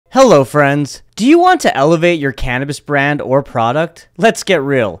Hello friends! Do you want to elevate your cannabis brand or product? Let's get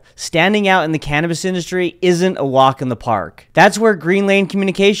real. Standing out in the cannabis industry isn't a walk in the park. That's where Green Lane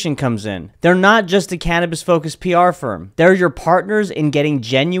Communication comes in. They're not just a cannabis-focused PR firm. They're your partners in getting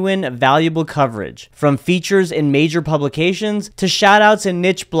genuine, valuable coverage, from features in major publications to shoutouts in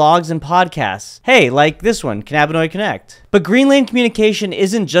niche blogs and podcasts. Hey, like this one, Cannabinoid Connect. But Green Lane Communication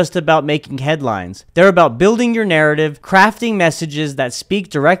isn't just about making headlines. They're about building your narrative, crafting messages that speak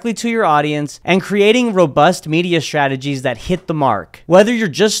directly to your audience, and creating robust media strategies that hit the mark. Whether you're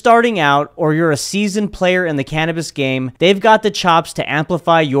just starting out or you're a seasoned player in the cannabis game, they've got the chops to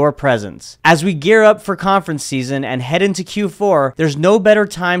amplify your presence. As we gear up for conference season and head into Q4, there's no better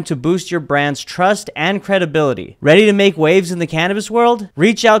time to boost your brand's trust and credibility. Ready to make waves in the cannabis world?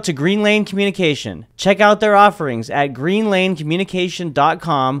 Reach out to Green Lane Communication. Check out their offerings at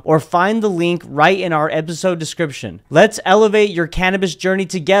greenlanecommunication.com or find the link right in our episode description. Let's elevate your cannabis journey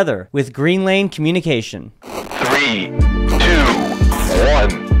together with Green Lane Communication. 3, 2, 1,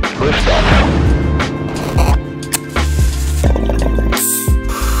 liftoff.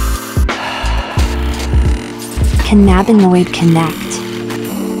 Cannabinoid Connect,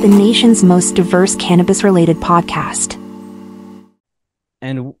 the nation's most diverse cannabis-related podcast.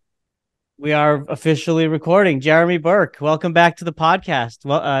 And we are officially recording. Jeremy Berke, welcome back to the podcast.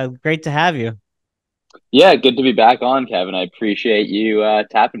 Well, great to have you. Yeah, good to be back on, Kevin. I appreciate you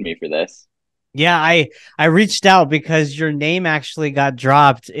tapping me for this. Yeah, I reached out because your name actually got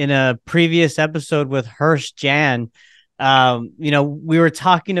dropped in a previous episode with Hirsch Jan. We were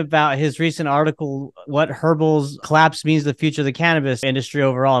talking about his recent article, What Herbal's Collapse Means the Future of the Cannabis Industry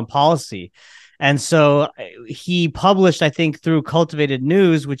Overall and Policy. And so he published, I think, through Cultivated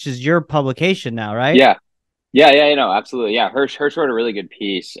News, which is your publication now, right? Yeah, absolutely. Yeah, Hirsch wrote a really good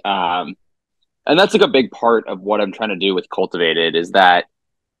piece. And that's like a big part of what I'm trying to do with Cultivated is that,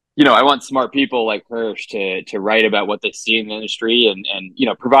 I want smart people like Hirsch to write about what they see in the industry and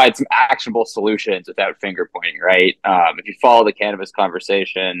provide some actionable solutions without finger pointing, right? If you follow the cannabis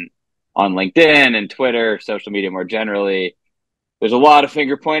conversation on LinkedIn and Twitter, social media more generally, there's a lot of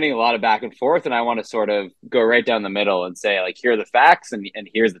finger pointing, a lot of back and forth, and I want to sort of go right down the middle and say, like, here are the facts and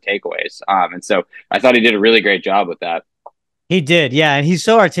here's the takeaways. And so I thought he did a really great job with that. He did, yeah, and he's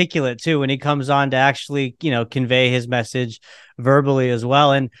so articulate too when he comes on to actually, convey his message verbally as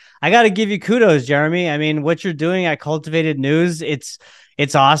well. And I got to give you kudos, Jeremy. I mean, what you're doing at Cultivated News, it's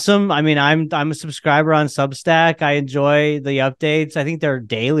awesome. I mean, I'm a subscriber on Substack. I enjoy the updates. I think they're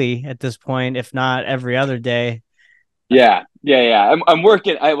daily at this point, if not every other day. Yeah. I'm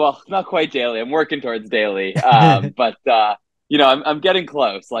working. Well, not quite daily. I'm working towards daily. But I'm getting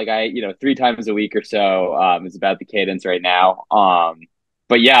close. Like 3 times a week or so is about the cadence right now.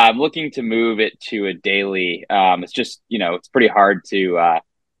 But yeah, I'm looking to move it to a daily. It's just, it's pretty hard to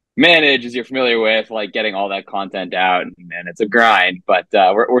manage, as you're familiar with, like getting all that content out, and it's a grind. But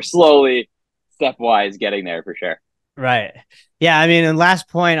we're slowly, stepwise getting there for sure. Right. Yeah. I mean, and last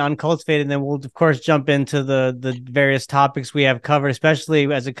point on Cultivated, and then we'll of course jump into the various topics we have covered,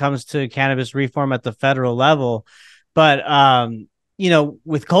 especially as it comes to cannabis reform at the federal level. But,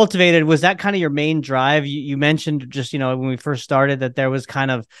 with Cultivated, was that kind of your main drive? You mentioned just, when we first started that there was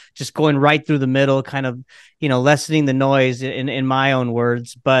kind of just going right through the middle, kind of, lessening the noise in my own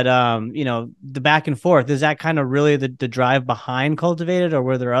words. But, the back and forth, is that kind of really the drive behind Cultivated, or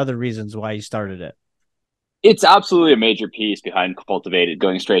were there other reasons why you started it? It's absolutely a major piece behind Cultivated,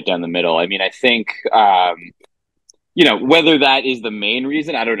 going straight down the middle. I mean, I think, whether that is the main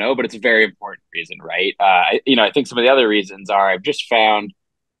reason, I don't know, but it's a very important reason, right? I think some of the other reasons are I've just found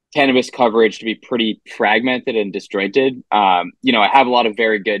cannabis coverage to be pretty fragmented and disjointed. I have a lot of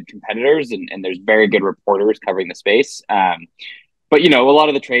very good competitors and there's very good reporters covering the space. But, a lot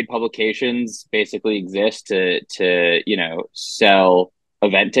of the trade publications basically exist to sell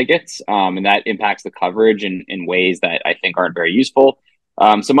event tickets, and that impacts the coverage in ways that I think aren't very useful.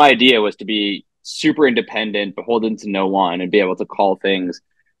 So my idea was to be super independent, beholden to no one, and be able to call things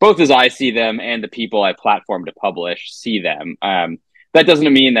both as I see them and the people I platform to publish see them. That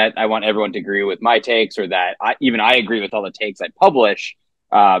doesn't mean that I want everyone to agree with my takes or that I agree with all the takes I publish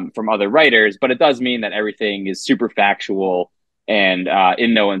from other writers, but it does mean that everything is super factual and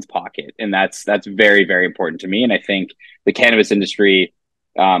in no one's pocket. And that's very, very important to me. And I think the cannabis industry,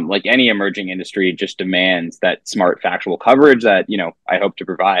 like any emerging industry, just demands that smart, factual coverage that, I hope to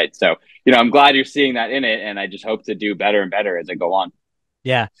provide. So, I'm glad you're seeing that in it, and I just hope to do better and better as I go on.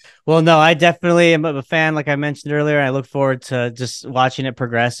 Yeah. Well, no, I definitely am a fan, like I mentioned earlier. I look forward to just watching it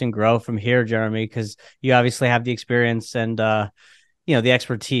progress and grow from here, Jeremy, because you obviously have the experience and, the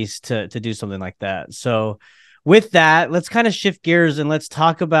expertise to do something like that. So with that, let's kind of shift gears and let's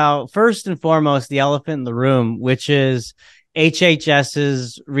talk about first and foremost the elephant in the room, which is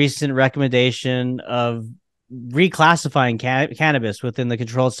HHS's recent recommendation of reclassifying cannabis within the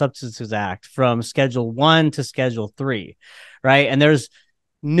Controlled Substances Act from Schedule 1 to Schedule 3, right? And there's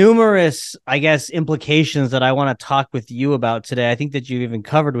numerous, I guess, implications that I want to talk with you about today. I think that you even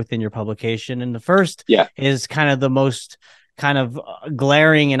covered within your publication. And the first is kind of the most kind of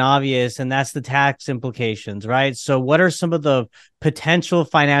glaring and obvious, and that's the tax implications, right? So what are some of the potential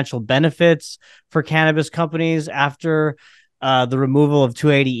financial benefits for cannabis companies after the removal of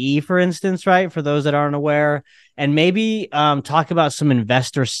 280E, for instance, right? For those that aren't aware, and maybe talk about some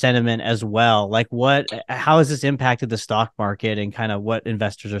investor sentiment as well. Like how has this impacted the stock market and kind of what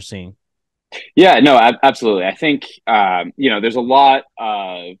investors are seeing? Yeah, no, absolutely. I think, there's a lot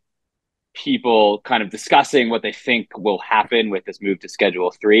of people kind of discussing what they think will happen with this move to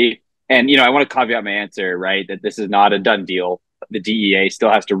Schedule 3. And, I want to caveat my answer, right, that this is not a done deal. The DEA still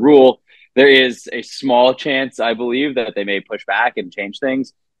has to rule. There is a small chance, I believe, that they may push back and change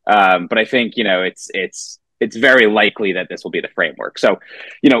things. But I think, it's very likely that this will be the framework. So,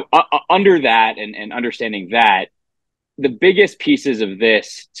 under that and understanding that, the biggest pieces of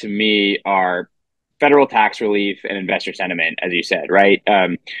this to me are federal tax relief and investor sentiment, as you said, right?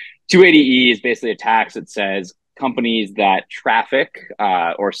 280E is basically a tax that says companies that traffic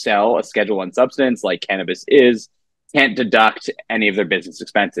or sell a Schedule 1 substance like cannabis can't deduct any of their business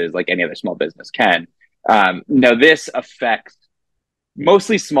expenses like any other small business can. Now, this affects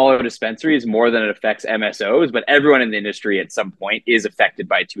mostly smaller dispensaries more than it affects MSOs, but everyone in the industry at some point is affected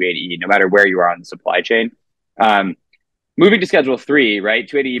by 280E, no matter where you are on the supply chain. Moving to Schedule 3, right?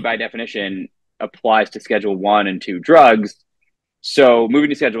 280E by definition applies to Schedule 1 and 2 drugs. So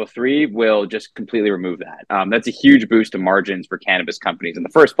moving to Schedule 3 will just completely remove that. That's a huge boost to margins for cannabis companies in the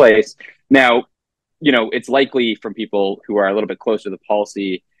first place. Now, it's likely from people who are a little bit closer to the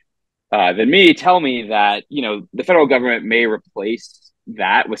policy than me tell me that, the federal government may replace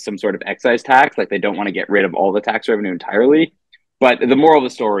that with some sort of excise tax. Like they don't want to get rid of all the tax revenue entirely. But the moral of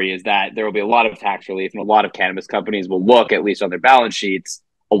the story is that there will be a lot of tax relief and a lot of cannabis companies will look, at least on their balance sheets,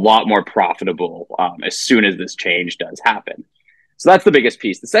 a lot more profitable as soon as this change does happen. So that's the biggest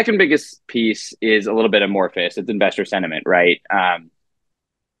piece. The second biggest piece is a little bit amorphous. It's investor sentiment, right?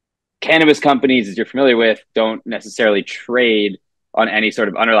 Cannabis companies, as you're familiar with, don't necessarily trade on any sort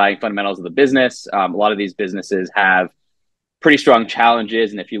of underlying fundamentals of the business. A lot of these businesses have pretty strong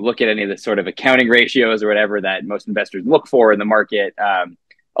challenges. And if you look at any of the sort of accounting ratios or whatever that most investors look for in the market,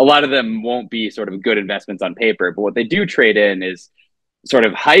 a lot of them won't be sort of good investments on paper. But what they do trade in is sort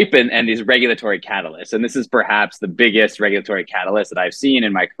of hype and these regulatory catalysts. And this is perhaps the biggest regulatory catalyst that I've seen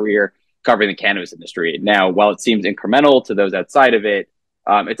in my career covering the cannabis industry. Now, while it seems incremental to those outside of it,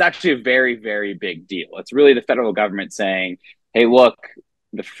 it's actually a very, very big deal. It's really the federal government saying, hey, look,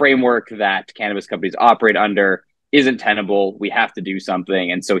 the framework that cannabis companies operate under isn't tenable. We have to do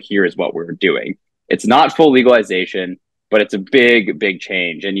something. And so here is what we're doing. It's not full legalization, but it's a big, big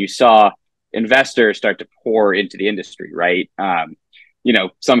change. And you saw investors start to pour into the industry, right?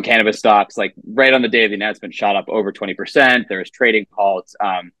 Some cannabis stocks, like right on the day of the announcement, shot up over 20%. There's trading calls.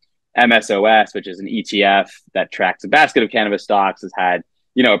 MSOS, which is an ETF that tracks a basket of cannabis stocks, has had,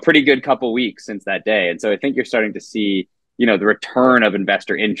 a pretty good couple weeks since that day. And so I think you're starting to see, the return of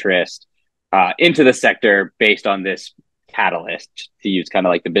investor interest into the sector based on this catalyst, to use kind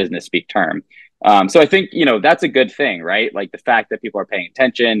of like the business speak term. So I think, that's a good thing, right? Like the fact that people are paying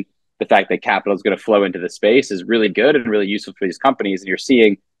attention, the fact that capital is going to flow into the space is really good and really useful for these companies. And you're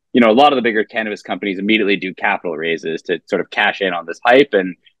seeing, a lot of the bigger cannabis companies immediately do capital raises to sort of cash in on this hype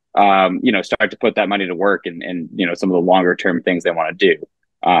and, start to put that money to work and some of the longer term things they want to do.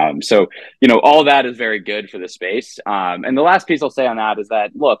 So all that is very good for the space. And the last piece I'll say on that is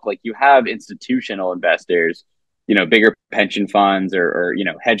that, look, like you have institutional investors, bigger pension funds or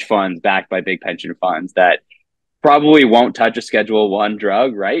hedge funds backed by big pension funds that probably won't touch a Schedule 1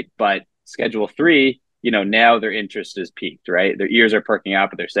 drug, right? But Schedule 3, now their interest is peaked, right? Their ears are perking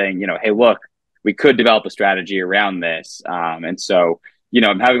up, but they're saying, hey, look, we could develop a strategy around this. And so,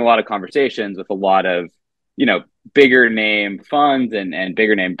 I'm having a lot of conversations with a lot of, bigger name funds and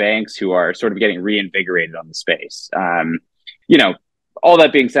bigger name banks who are sort of getting reinvigorated on the space. All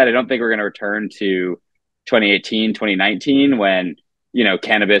that being said, I don't think we're going to return to 2018, 2019 when,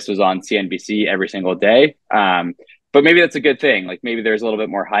 cannabis was on CNBC every single day. But maybe that's a good thing. Like maybe there's a little bit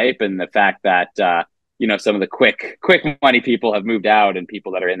more hype, and the fact that, some of the quick money people have moved out and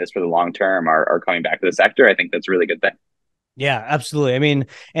people that are in this for the long term are coming back to the sector. I think that's a really good thing. Yeah, absolutely. I mean,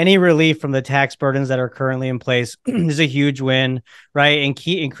 any relief from the tax burdens that are currently in place is a huge win, right? And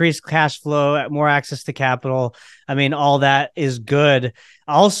increased cash flow, more access to capital. I mean, all that is good.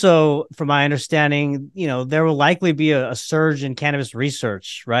 Also, from my understanding, there will likely be a surge in cannabis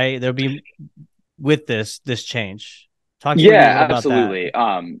research, right? There'll be with this change. Talk to me a Yeah, little about that.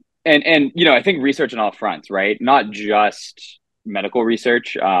 absolutely. And I think research on all fronts, right? Not just medical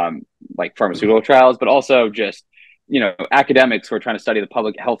research, like pharmaceutical trials, but also just academics who are trying to study the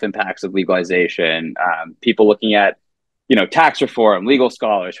public health impacts of legalization. People looking at tax reform, legal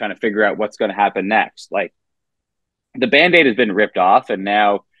scholars trying to figure out what's going to happen next. Like the band-aid has been ripped off, and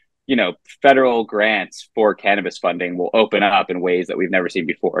now federal grants for cannabis funding will open up in ways that we've never seen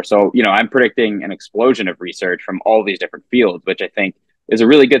before. So I'm predicting an explosion of research from all these different fields, which I think is a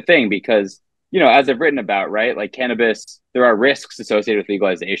really good thing because as I've written about, right, like cannabis, there are risks associated with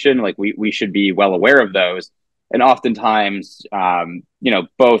legalization. Like we should be well aware of those. And oftentimes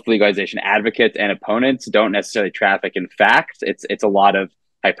both legalization advocates and opponents don't necessarily traffic in facts. It's a lot of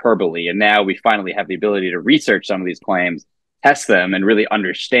hyperbole. And now we finally have the ability to research some of these claims, test them, and really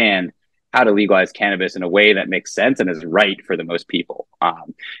understand how to legalize cannabis in a way that makes sense and is right for the most people.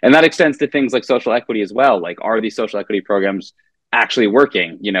 And that extends to things like social equity as well. Like, are these social equity programs actually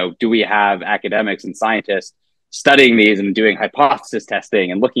working? Do we have academics and scientists studying these and doing hypothesis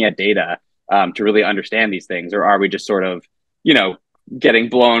testing and looking at data to really understand these things? Or are we just sort of, getting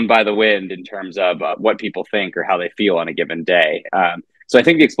blown by the wind in terms of what people think or how they feel on a given day? So I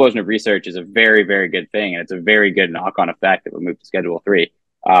think the explosion of research is a very, very good thing, and it's a very good knock-on effect that we move to Schedule 3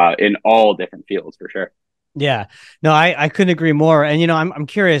 in all different fields for sure. Yeah, no, I couldn't agree more. And I'm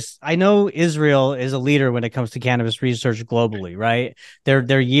curious. I know Israel is a leader when it comes to cannabis research globally, right?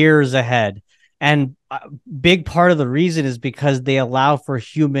 They're years ahead, and a big part of the reason is because they allow for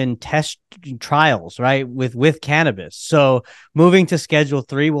human test trials, right? With cannabis. So moving to Schedule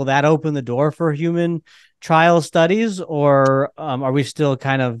 3, will that open the door for human trial studies, or are we still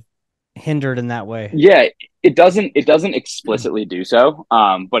kind of hindered in that way? Yeah, it doesn't explicitly do so,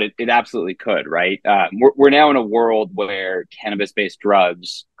 but it absolutely could, right? We're now in a world where cannabis-based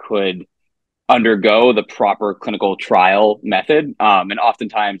drugs could undergo the proper clinical trial method, and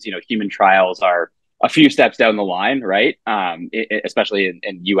oftentimes, human trials are a few steps down the line, right? Especially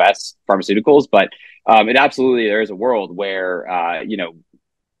in U.S. pharmaceuticals, but it absolutely there is a world where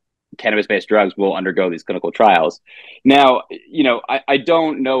cannabis-based drugs will undergo these clinical trials. Now, I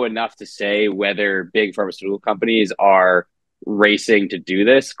don't know enough to say whether big pharmaceutical companies are racing to do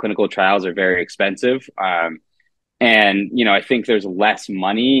this. Clinical trials are very expensive. And, I think there's less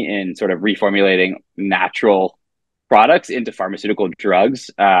money in sort of reformulating natural products into pharmaceutical drugs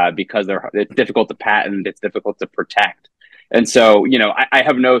because it's difficult to patent, it's difficult to protect. And so, I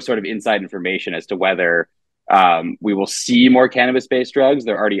have no sort of inside information as to whether we will see more cannabis-based drugs.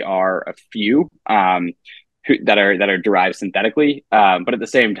 There already are a few that are derived synthetically, but at the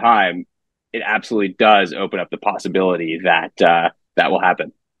same time, it absolutely does open up the possibility that that will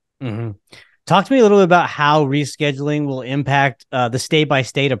happen. Mm-hmm. Talk to me a little bit about how rescheduling will impact the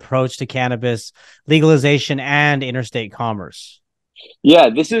state-by-state approach to cannabis legalization and interstate commerce. Yeah,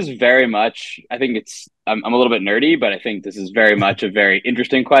 this is very much, I think I'm a little bit nerdy, but I think this is very much a very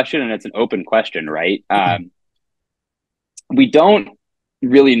interesting question, and it's an open question, right? We don't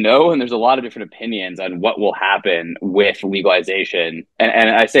really know, and there's a lot of different opinions on what will happen with legalization. And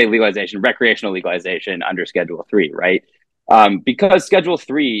I say legalization, recreational legalization under Schedule 3, right? Because Schedule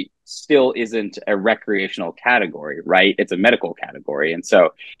 3 still isn't a recreational category, right? It's a medical category. And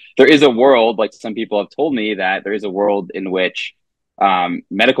so there is a world, like some people have told me, that there is a world in which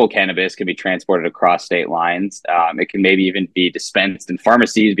medical cannabis can be transported across state lines. It can maybe even be dispensed in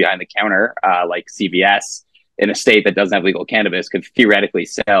pharmacies behind the counter, like CVS in a state that doesn't have legal cannabis could theoretically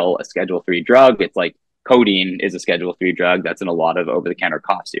sell a Schedule 3 drug. It's like codeine is a Schedule 3 drug that's in a lot of over-the-counter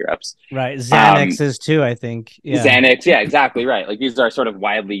cough syrups. Right. Xanax is too, I think. Yeah. Xanax, yeah, exactly right. Like these are sort of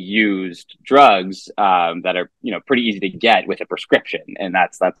widely used drugs that are pretty easy to get with a prescription, and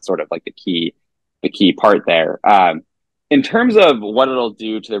that's sort of like the key part there. In terms of what it'll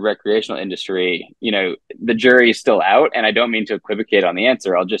do to the recreational industry, the jury is still out, and I don't mean to equivocate on the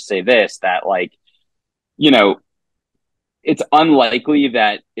answer. I'll just say this: that it's unlikely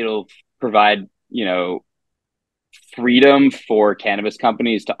that it'll provide freedom for cannabis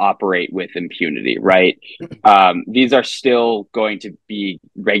companies to operate with impunity, right? These are still going to be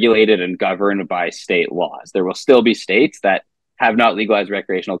regulated and governed by state laws. There will still be states that have not legalized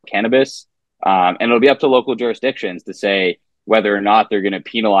recreational cannabis, and it'll be up to local jurisdictions to say whether or not they're going to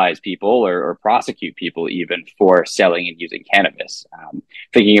penalize people or prosecute people even for selling and using cannabis.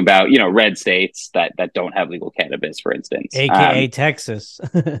 Thinking about, red states that don't have legal cannabis, for instance. AKA Texas.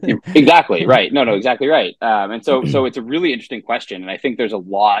 Exactly right. No, exactly right. And so it's a really interesting question. And I think there's a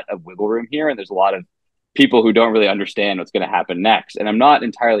lot of wiggle room here, and there's a lot of people who don't really understand what's going to happen next. And I'm not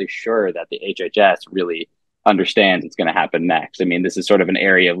entirely sure that the HHS really understands what's going to happen next. I mean, this is sort of an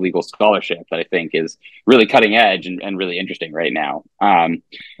area of legal scholarship that I think is really cutting edge and really interesting right now.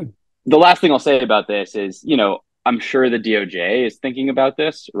 The last thing I'll say about this is, I'm sure the DOJ is thinking about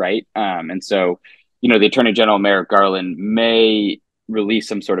this, right? And so, the Attorney General, Merrick Garland, may release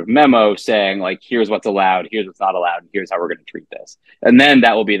some sort of memo saying, like, here's what's allowed, here's what's not allowed, and here's how we're going to treat this. And then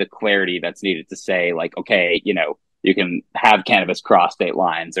that will be the clarity that's needed to say, like, okay, you can have cannabis cross state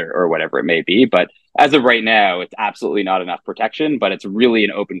lines or whatever it may be. But as of right now, it's absolutely not enough protection, but it's really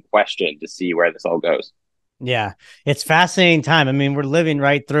an open question to see where this all goes. Yeah, it's fascinating time. I mean, we're living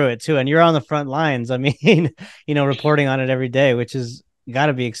right through it too. And you're on the front lines. I mean, reporting on it every day, which is got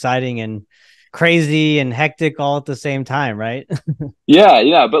to be exciting and crazy and hectic all at the same time, right?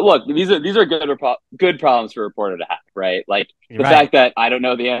 Yeah. But look, these are good problems for a reporter to have, right? Like the fact that I don't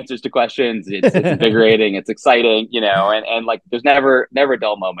know the answers to questions, it's invigorating, it's exciting, and like there's never a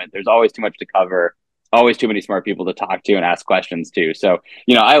dull moment. There's always too much to cover, always too many smart people to talk to and ask questions to. So,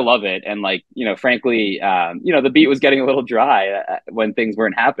 I love it. And like, frankly, the beat was getting a little dry when things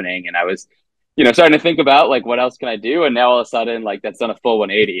weren't happening. And I was, starting to think about like, what else can I do? And now all of a sudden, like that's done a full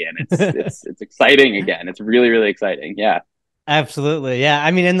 180 and it's exciting again. It's really, really exciting. Yeah. Absolutely. Yeah. I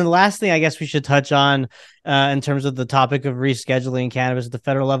mean, and the last thing I guess we should touch on in terms of the topic of rescheduling cannabis at the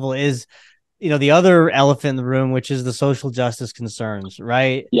federal level is, the other elephant in the room, which is the social justice concerns,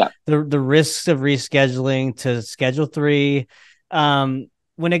 right? Yeah. The risks of rescheduling to Schedule 3, when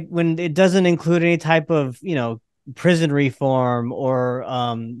it doesn't include any type of, prison reform or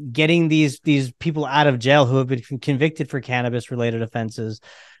getting these people out of jail who have been convicted for cannabis related offenses.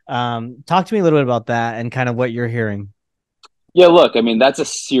 Talk to me a little bit about that and kind of what you're hearing. Yeah, look, I mean, that's a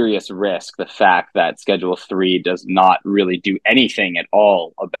serious risk. The fact that Schedule 3 does not really do anything at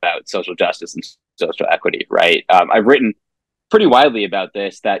all about social justice and social equity, right? I've written pretty widely about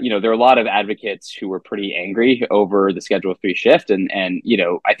this, that, there are a lot of advocates who were pretty angry over the Schedule 3 shift. And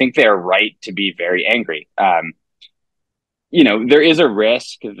I think they're right to be very angry. There is a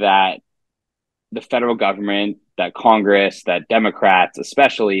risk that the federal government, that Congress, that Democrats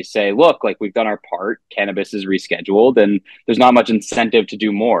especially say, look, like we've done our part, cannabis is rescheduled and there's not much incentive to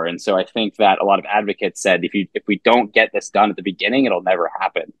do more. And so I think that a lot of advocates said, if we don't get this done at the beginning, it'll never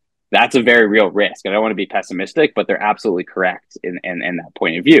happen. That's a very real risk. And I don't want to be pessimistic, but they're absolutely correct in that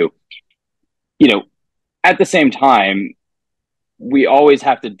point of view. At the same time, we always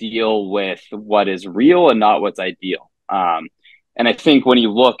have to deal with what is real and not what's ideal. And I think when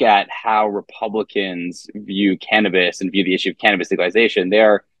you look at how Republicans view cannabis and view the issue of cannabis legalization,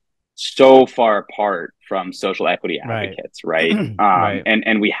 they're so far apart from social equity advocates, right? Right.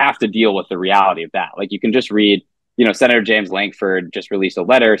 And we have to deal with the reality of that. Like you can just read, Senator James Lankford just released a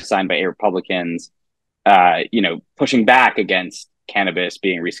letter signed by 8 Republicans, pushing back against cannabis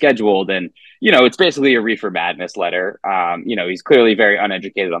being rescheduled. And, it's basically a reefer madness letter. He's clearly very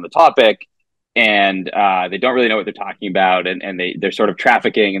uneducated on the topic. And they don't really know what they're talking about, and they're sort of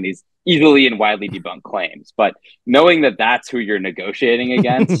trafficking in these easily and widely debunked claims. But knowing that that's who you're negotiating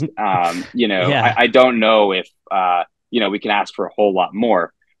against, I don't know if we can ask for a whole lot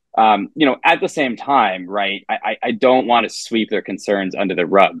more. At the same time, right? I don't want to sweep their concerns under the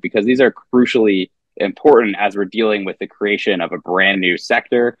rug, because these are crucially important as we're dealing with the creation of a brand new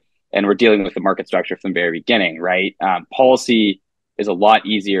sector, and we're dealing with the market structure from the very beginning, right? Policy is a lot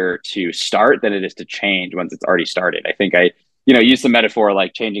easier to start than it is to change once it's already started. I think I use the metaphor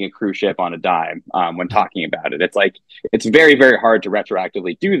like changing a cruise ship on a dime when talking about it. It's like, it's very, very hard to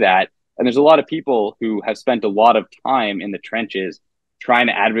retroactively do that. And there's a lot of people who have spent a lot of time in the trenches trying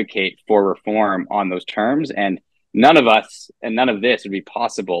to advocate for reform on those terms. And none of us and none of this would be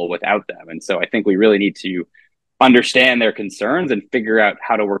possible without them. And so I think we really need to understand their concerns and figure out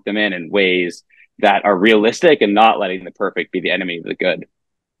how to work them in ways that are realistic and not letting the perfect be the enemy of the good.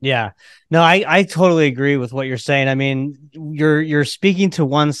 Yeah, no, I totally agree with what you're saying. I mean, you're speaking to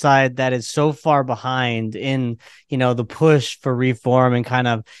one side that is so far behind in, the push for reform and kind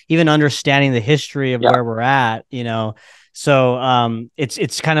of even understanding the history of where we're at, So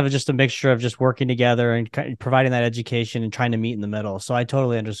it's kind of just a mixture of just working together and providing that education and trying to meet in the middle. So I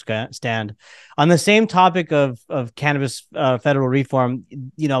totally understand. On the same topic of cannabis federal reform,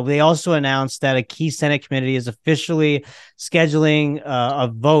 they also announced that a key Senate committee is officially scheduling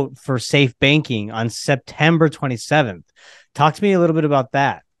a vote for safe banking on September 27th. Talk to me a little bit about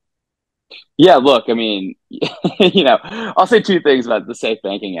that. Yeah, look, I mean, I'll say two things about the Safe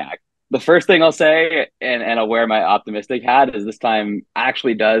Banking Act. The first thing I'll say, and I'll wear my optimistic hat, is this time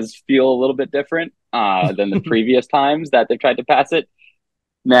actually does feel a little bit different than the previous times that they've tried to pass it.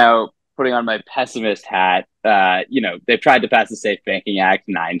 Now, putting on my pessimist hat, they've tried to pass the Safe Banking Act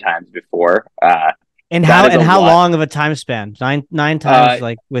 9 times before. And That is a how lot. long of a time span? Nine times, Uh,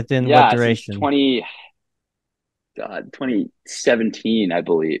 like within what yeah, since duration? 2017, I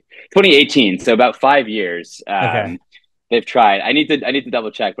believe, 2018. So about 5 years. Okay. They've tried. I need to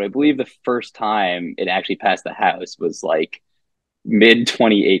double check, but I believe the first time it actually passed the House was like mid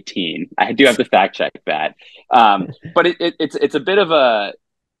 2018. I do have to fact check that. But it's a bit of a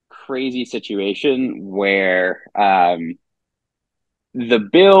crazy situation where the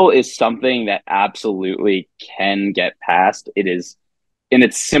bill is something that absolutely can get passed. It is in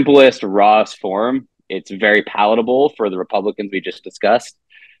its simplest, rawest form. It's very palatable for the Republicans we just discussed.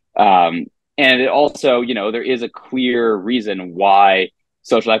 Um, and it also, there is a clear reason why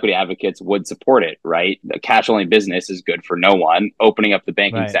social equity advocates would support it, right? The cash only business is good for no one. Opening up the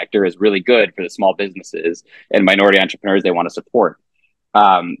banking Right. sector is really good for the small businesses and minority entrepreneurs they want to support.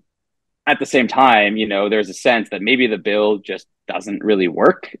 Um, at the same time, there's a sense that maybe the bill just doesn't really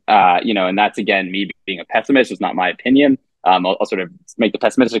work. And that's again me being a pessimist. It's not my opinion. I'll sort of make the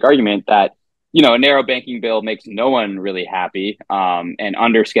pessimistic argument that a narrow banking bill makes no one really happy. And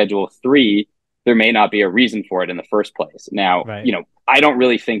under Schedule 3, there may not be a reason for it in the first place. Now, Right. I don't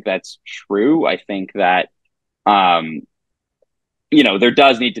really think that's true. I think that there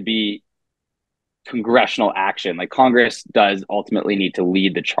does need to be congressional action. Like Congress does ultimately need to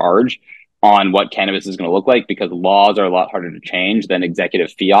lead the charge on what cannabis is going to look like because laws are a lot harder to change than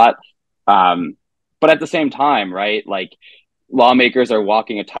executive fiat. But at the same time, right, like lawmakers are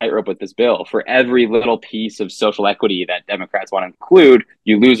walking a tightrope with this bill. For every little piece of social equity that Democrats want to include,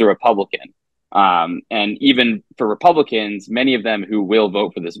 you lose a Republican. And even for Republicans, many of them who will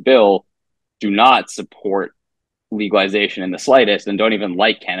vote for this bill do not support legalization in the slightest and don't even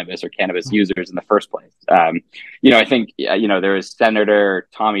like cannabis or cannabis users in the first place. I think, there was Senator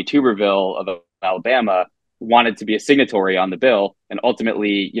Tommy Tuberville of Alabama wanted to be a signatory on the bill. And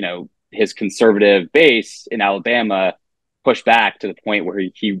ultimately, his conservative base in Alabama pushed back to the point where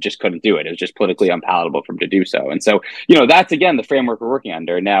he just couldn't do it. It was just politically unpalatable for him to do so. And so, that's again the framework we're working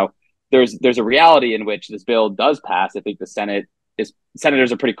under. Now, there's a reality in which this bill does pass. I think the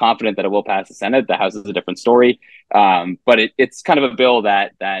senators are pretty confident that it will pass the Senate. The House is a different story. But it's kind of a bill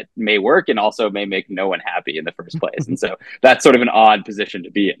that may work and also may make no one happy in the first place. And so that's sort of an odd position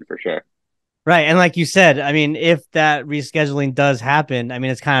to be in for sure. Right. And like you said, I mean, if that rescheduling does happen, I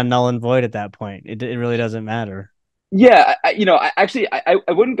mean, it's kind of null and void at that point. It really doesn't matter. Yeah, I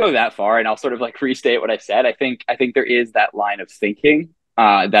wouldn't go that far, and I'll sort of like restate what I said. I think there is that line of thinking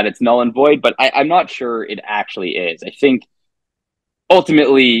that it's null and void, but I'm not sure it actually is. I think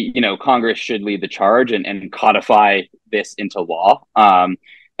ultimately, Congress should lead the charge and codify this into law.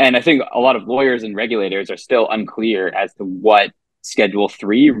 And I think a lot of lawyers and regulators are still unclear as to what Schedule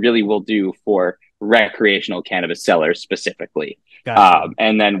 3 really will do for recreational cannabis sellers specifically. Gotcha.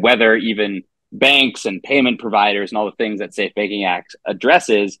 And then whether even banks and payment providers and all the things that Safe Banking Act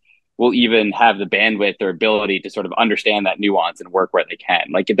addresses will even have the bandwidth or ability to sort of understand that nuance and work where they can.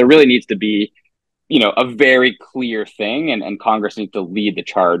 Like there really needs to be a very clear thing, and Congress needs to lead the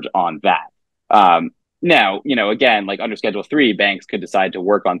charge on that. Now, again, like under Schedule 3, banks could decide to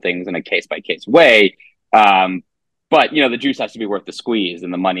work on things in a case by case way. But the juice has to be worth the squeeze,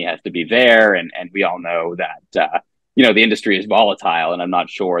 and the money has to be there. And we all know that the industry is volatile, and I'm not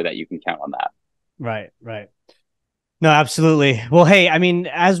sure that you can count on that. Right. Right. No, absolutely. Well, hey, I mean,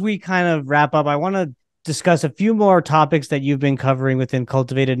 as we kind of wrap up, I want to discuss a few more topics that you've been covering within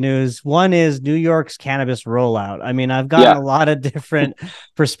Cultivated News. One is New York's cannabis rollout. I mean, I've gotten a lot of different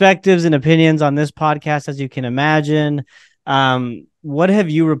perspectives and opinions on this podcast, as you can imagine. What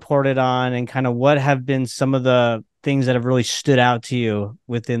have you reported on, and kind of what have been some of the things that have really stood out to you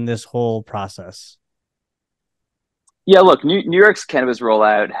within this whole process? Yeah, look, New York's cannabis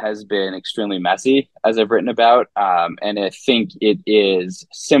rollout has been extremely messy, as I've written about. And I think it is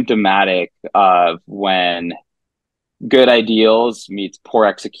symptomatic of when good ideals meets poor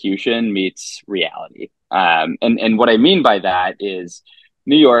execution meets reality. And what I mean by that is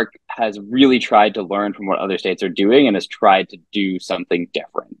New York has really tried to learn from what other states are doing and has tried to do something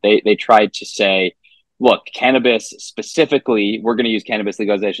different. They tried to say, look, cannabis specifically, we're going to use cannabis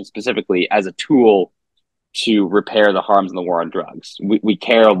legalization specifically as a tool to repair the harms in the war on drugs. We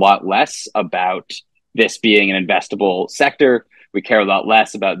care a lot less about this being an investable sector. We care a lot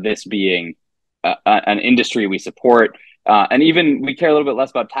less about this being an industry we support. And even we care a little bit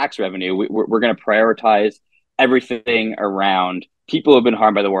less about tax revenue. We're going to prioritize everything around people who have been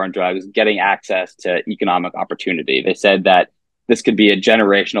harmed by the war on drugs getting access to economic opportunity. They said that this could be a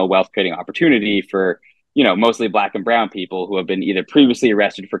generational wealth creating opportunity for, mostly Black and brown people who have been either previously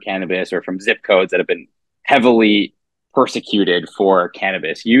arrested for cannabis or from zip codes that have been heavily persecuted for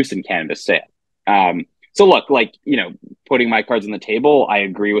cannabis use and cannabis sale. So look, putting my cards on the table, I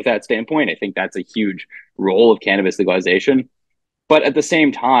agree with that standpoint. I think that's a huge role of cannabis legalization. But at the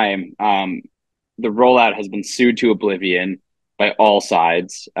same time, the rollout has been sued to oblivion by all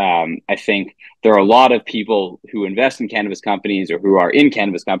sides. I think there are a lot of people who invest in cannabis companies or who are in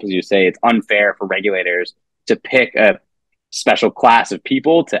cannabis companies who say it's unfair for regulators to pick a special class of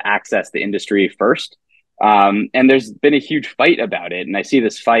people to access the industry first. And there's been a huge fight about it. And I see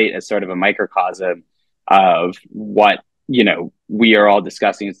this fight as sort of a microcosm of what, we are all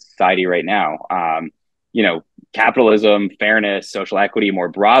discussing in society right now. Capitalism, fairness, social equity more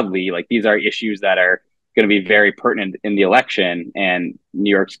broadly, like these are issues that are going to be very pertinent in the election. And New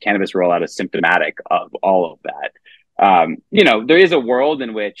York's cannabis rollout is symptomatic of all of that. There is a world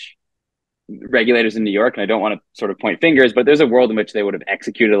in which regulators in New York, and I don't want to sort of point fingers, but there's a world in which they would have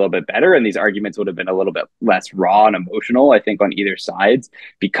executed a little bit better, and these arguments would have been a little bit less raw and emotional, I think, on either sides,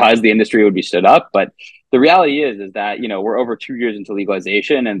 because the industry would be stood up. But the reality is that, we're over 2 years into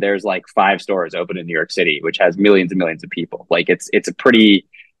legalization, and there's like 5 stores open in New York City, which has millions and millions of people. Like it's a pretty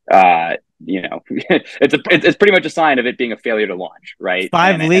it's pretty much a sign of it being a failure to launch, right?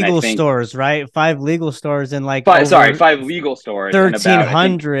 Five and legal I think stores, right? 5 legal stores and like 5 legal stores and about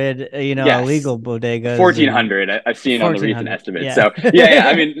 1,300, yes, illegal bodegas. 1,400 I've seen on the recent 1,400. estimates. Yeah. So yeah.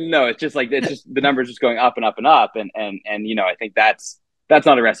 I mean, no, it's just the numbers just going up and up and up. And I think that's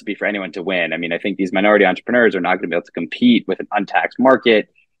not a recipe for anyone to win. I mean, I think these minority entrepreneurs are not going to be able to compete with an untaxed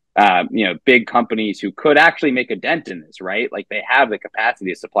market. Big companies who could actually make a dent in this, right? Like they have the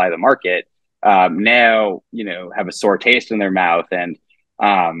capacity to supply the market. Now, have a sore taste in their mouth. And,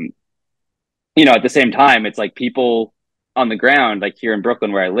 at the same time, it's like people on the ground, like here in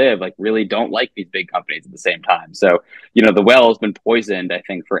Brooklyn where I live, like really don't like these big companies at the same time. So, the well has been poisoned, I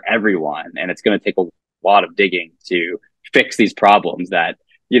think, for everyone. And it's going to take a lot of digging to fix these problems that,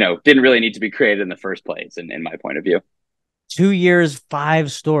 didn't really need to be created in the first place, in my point of view. 2 years,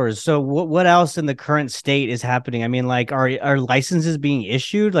 5 stores. So what else in the current state is happening? I mean, like, are licenses being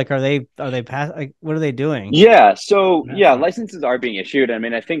issued? Like, are they passed? Like, what are they doing? Yeah. So yeah, licenses are being issued. I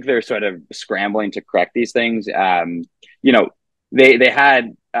mean, I think they're sort of scrambling to correct these things. They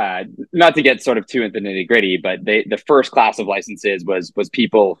had not to get sort of too into the nitty gritty, but the first class of licenses was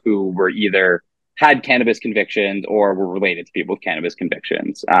people who were either had cannabis convictions or were related to people with cannabis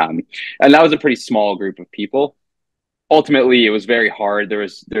convictions. And that was a pretty small group of people. Ultimately, it was very hard.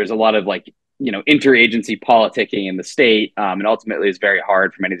 There's a lot of interagency politicking in the state, and ultimately it's very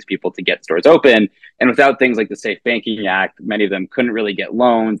hard for many of these people to get stores open. And without things like the Safe Banking Act, many of them couldn't really get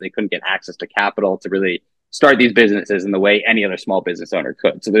loans. They couldn't get access to capital to really start these businesses in the way any other small business owner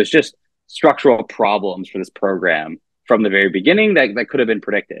could. So there's just structural problems for this program from the very beginning that could have been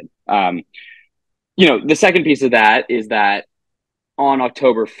predicted. The second piece of that is that on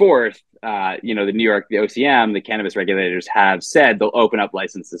October 4th, the New York, the OCM, the cannabis regulators have said they'll open up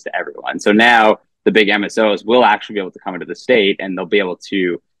licenses to everyone. So now the big MSOs will actually be able to come into the state and they'll be able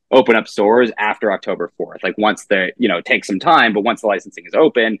to open up stores after October 4th. Like once it takes some time, but once the licensing is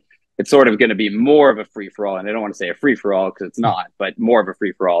open, it's sort of going to be more of a free for all. And I don't want to say a free for all because it's not, but more of a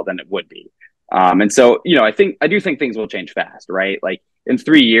free for all than it would be. And so, I do think things will change fast, right? Like in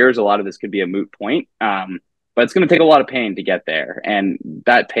 3 years, a lot of this could be a moot point. But it's going to take a lot of pain to get there, and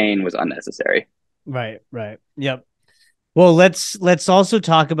that pain was unnecessary. Right. Yep. Well, let's also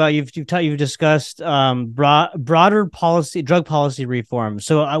talk about you've discussed broader drug policy reform.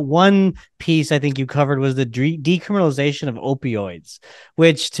 So one piece I think you covered was the decriminalization of opioids,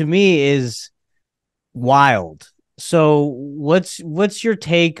 which to me is wild. So what's your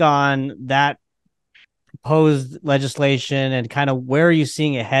take on that proposed legislation, and kind of where are you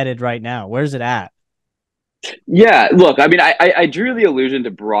seeing it headed right now? Where's it at? Yeah, look, I mean, I drew the allusion to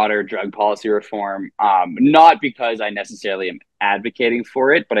broader drug policy reform, not because I necessarily am advocating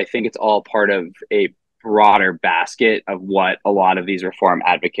for it, but I think it's all part of a broader basket of what a lot of these reform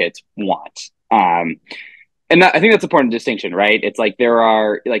advocates want. And I think that's an important distinction, right? It's like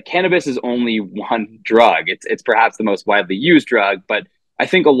cannabis is only one drug. It's perhaps the most widely used drug, but I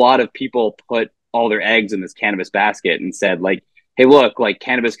think a lot of people put all their eggs in this cannabis basket and said, like, hey, look, like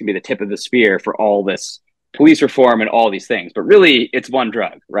cannabis can be the tip of the spear for all this police reform and all these things, but really it's one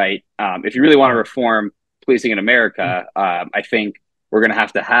drug, right? If you really want to reform policing in America, I think we're going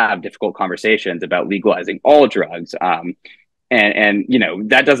to have difficult conversations about legalizing all drugs. And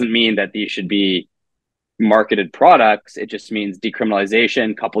that doesn't mean that these should be marketed products. It just means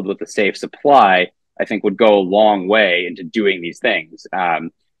decriminalization coupled with a safe supply, I think, would go a long way into doing these things.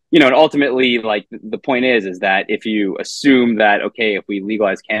 And ultimately, like, the point is that if you assume that, okay, if we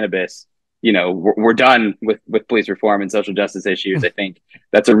legalize cannabis, we're done with police reform and social justice issues, I think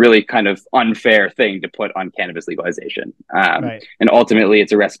that's a really kind of unfair thing to put on cannabis legalization. Right. And ultimately,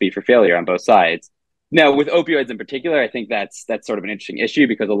 it's a recipe for failure on both sides. Now, with opioids in particular, I think that's sort of an interesting issue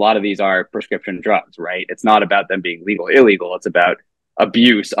because a lot of these are prescription drugs, right? It's not about them being legal or illegal. It's about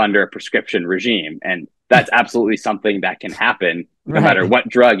abuse under a prescription regime. And that's absolutely something that can happen no matter what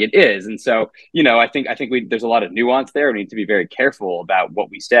drug it is. And so, I think there's a lot of nuance there. We need to be very careful about what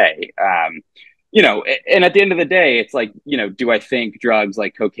we say. And at the end of the day, it's like, do I think drugs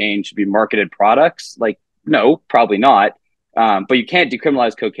like cocaine should be marketed products? Like, no, probably not. But you can't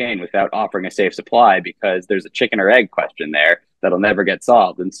decriminalize cocaine without offering a safe supply because there's a chicken or egg question there that'll never get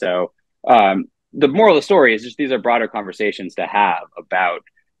solved. And so the moral of the story is just these are broader conversations to have about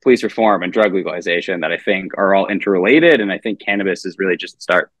police reform and drug legalization that I think are all interrelated. And I think cannabis is really just the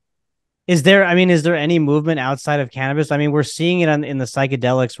start. Is there any movement outside of cannabis? I mean, we're seeing it in the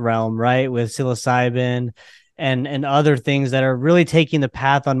psychedelics realm, right? With psilocybin and other things that are really taking the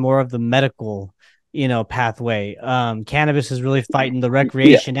path on more of the medical pathway. Cannabis is really fighting the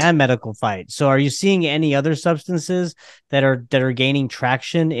recreation and medical fight. So are you seeing any other substances that are gaining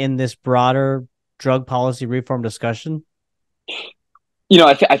traction in this broader drug policy reform discussion?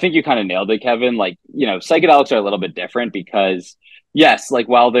 I think you kind of nailed it, Kevin. Like, psychedelics are a little bit different because yes, like,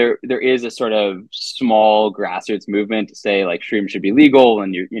 while there is a sort of small grassroots movement to say like shrooms should be legal,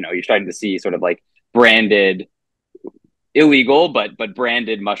 and you're starting to see sort of like branded illegal, but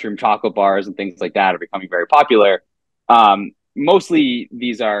branded mushroom chocolate bars and things like that are becoming very popular. Mostly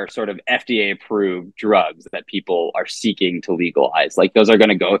these are sort of FDA approved drugs that people are seeking to legalize. Like, those are going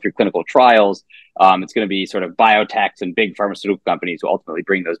to go through clinical trials. It's going to be sort of biotechs and big pharmaceutical companies who ultimately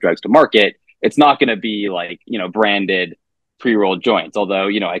bring those drugs to market. It's not going to be like, branded pre-rolled joints, although,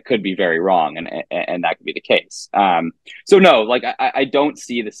 I could be very wrong, and that could be the case. So no, like, I don't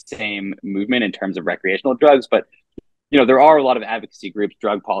see the same movement in terms of recreational drugs, but there are a lot of advocacy groups,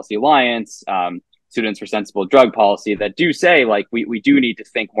 Drug Policy Alliance, Students for Sensible Drug Policy, that do say, like, we do need to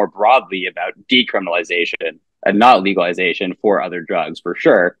think more broadly about decriminalization and not legalization for other drugs, for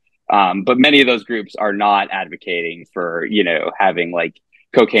sure. But many of those groups are not advocating for, having like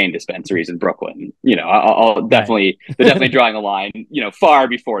cocaine dispensaries in Brooklyn. I'll definitely, they're definitely drawing a line, far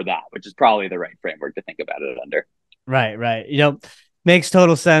before that, which is probably the right framework to think about it under. Right. Makes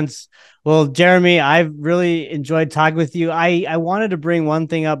total sense. Well, Jeremy, I've really enjoyed talking with you. I wanted to bring one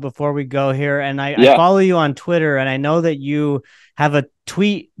thing up before we go here, and I follow you on Twitter, and I know that you have a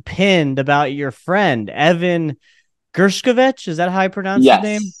tweet pinned about your friend, Evan Gershkovich. Is that how I pronounce his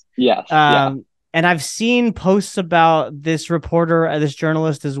name? Yes. And I've seen posts about this reporter, this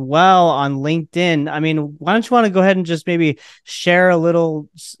journalist as well on LinkedIn. I mean, why don't you want to go ahead and just maybe share a little,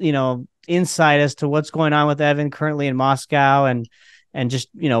 insight as to what's going on with Evan currently in Moscow, and just,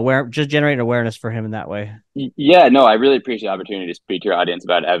 just generating awareness for him in that way. Yeah, no, I really appreciate the opportunity to speak to your audience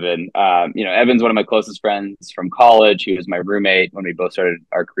about Evan. Evan's one of my closest friends from college. He was my roommate when we both started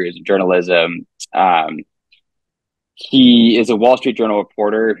our careers in journalism. He is a Wall Street Journal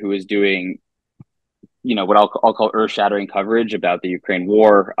reporter who is doing, what I'll call earth-shattering coverage about the Ukraine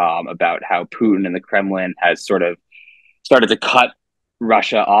war, about how Putin and the Kremlin has sort of started to cut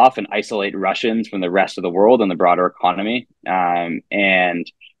Russia off and isolate Russians from the rest of the world and the broader economy.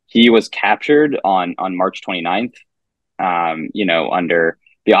 And he was captured on March 29th, under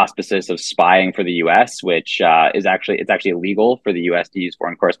the auspices of spying for the U.S., which it's actually illegal for the U.S. to use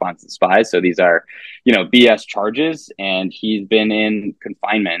foreign correspondents as spies. So these are, BS charges, and he's been in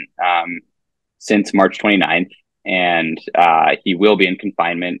confinement since March 29th, and he will be in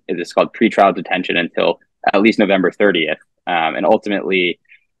confinement. It is called pretrial detention until at least November 30th. And ultimately,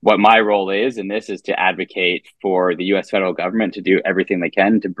 what my role is in this is to advocate for the U.S. federal government to do everything they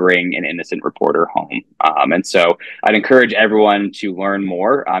can to bring an innocent reporter home. And so I'd encourage everyone to learn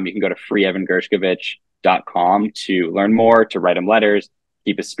more. You can go to freeevangershkovich.com to learn more, to write him letters,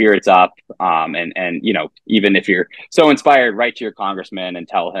 keep his spirits up. And even if you're so inspired, write to your congressman and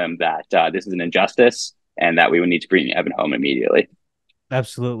tell him that this is an injustice and that we would need to bring Evan home immediately.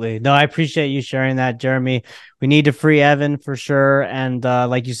 Absolutely. No, I appreciate you sharing that, Jeremy. We need to free Evan for sure. And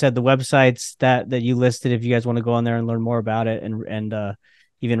like you said, the websites that you listed, if you guys want to go on there and learn more about it and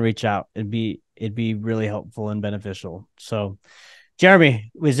even reach out, it'd be really helpful and beneficial. So,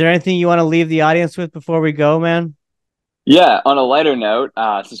 Jeremy, is there anything you want to leave the audience with before we go, man? Yeah, on a lighter note,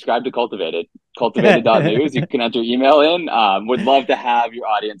 subscribe to Cultivated, cultivated.news. You can enter email in. Would love to have your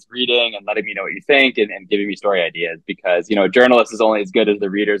audience reading and letting me know what you think and giving me story ideas because, a journalist is only as good as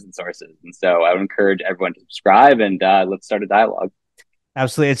the readers and sources. And so I would encourage everyone to subscribe and let's start a dialogue.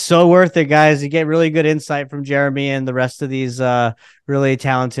 Absolutely. It's so worth it, guys. You get really good insight from Jeremy and the rest of these really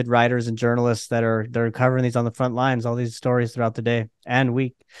talented writers and journalists they're covering these on the front lines, all these stories throughout the day and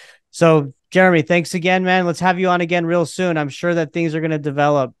week. So, Jeremy, thanks again, man. Let's have you on again real soon. I'm sure that things are going to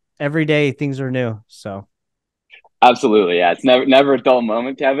develop every day. Things are new. So, Absolutely. Yeah. It's never a dull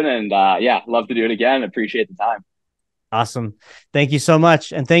moment, Kevin. And yeah, love to do it again. Appreciate the time. awesome. Thank you so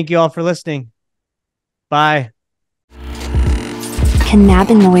much. And thank you all for listening. Bye.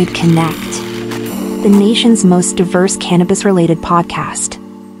 Cannabinoid Connect, the nation's most diverse cannabis-related podcast.